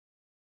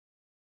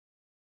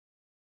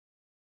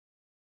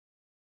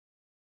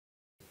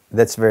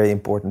that's very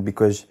important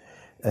because,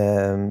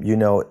 you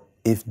know,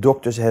 if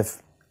doctors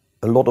have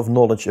a lot of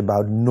knowledge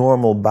about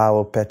normal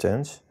bowel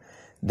patterns,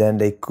 then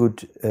they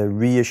could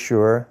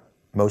reassure,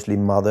 mostly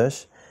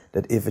mothers,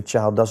 that if a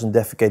child doesn't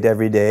defecate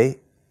every day,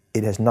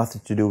 it has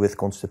nothing to do with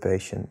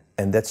constipation.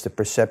 And that's the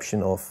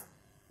perception of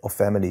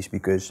families,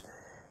 because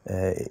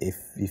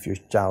if your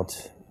child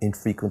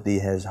infrequently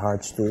has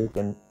hard stool,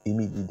 then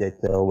immediately they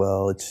tell,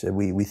 well,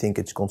 we think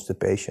it's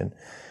constipation.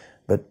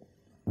 But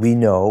we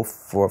know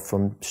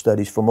from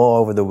studies from all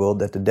over the world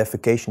that the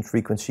defecation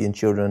frequency in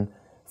children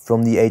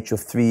from the age of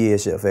 3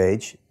 years of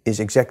age is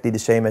exactly the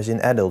same as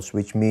in adults,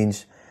 which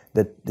means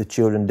that the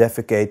children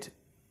defecate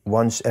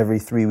once every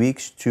 3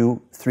 weeks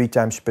to 3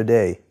 times per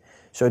day.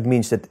 So it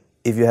means that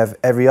if you have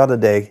every other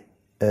day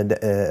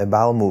a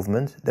bowel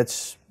movement,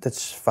 that's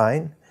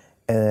fine,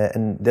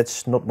 and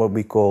that's not what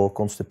we call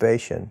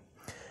constipation.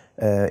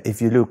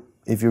 If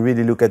you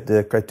really look at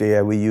the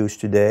criteria we use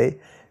today,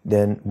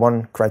 then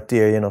one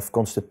criterion of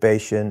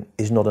constipation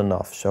is not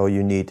enough. So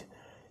you need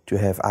to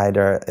have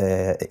either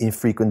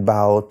infrequent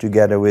bowel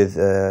together with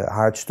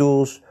hard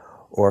stools,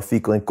 or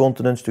fecal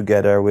incontinence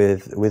together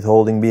with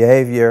withholding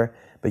behavior,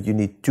 but you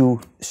need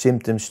 2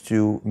 symptoms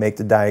to make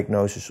the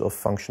diagnosis of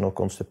functional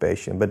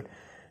constipation. But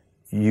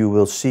you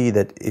will see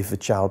that if a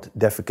child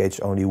defecates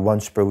only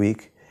once per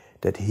week,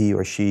 that he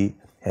or she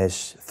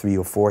has 3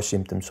 or 4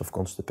 symptoms of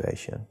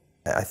constipation.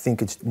 I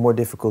think it's more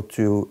difficult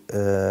to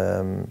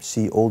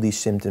see all these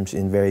symptoms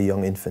in very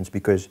young infants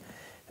because,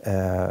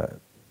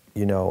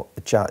 you know,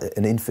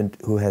 an infant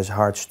who has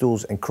hard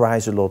stools and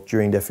cries a lot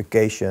during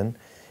defecation,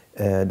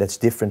 that's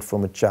different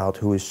from a child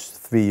who is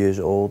 3 years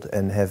old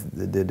and have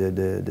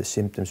the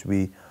symptoms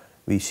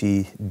we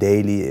see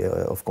daily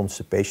of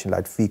constipation,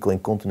 like fecal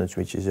incontinence,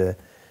 which is a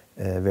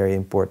very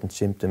important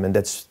symptom, and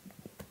it's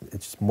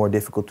more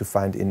difficult to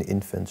find in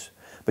infants.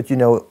 But you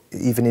know,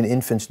 even in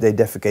infants, they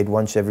defecate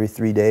once every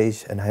 3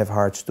 days and have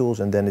hard stools,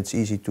 and then it's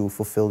easy to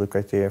fulfill the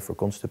criteria for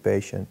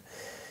constipation.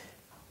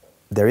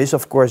 There is,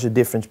 of course, a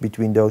difference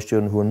between those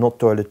children who are not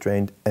toilet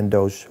trained and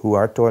those who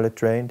are toilet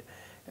trained.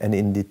 And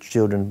in the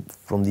children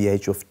from the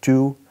age of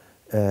 2,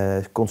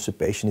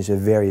 constipation is a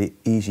very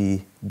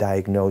easy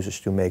diagnosis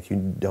to make. You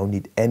don't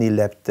need any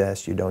lab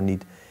tests, you don't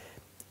need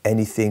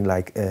anything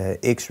like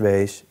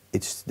X-rays.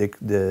 It's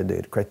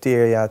the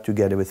criteria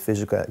together with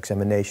physical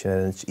examination,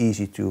 and it's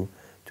easy to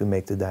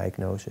make the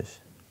diagnosis.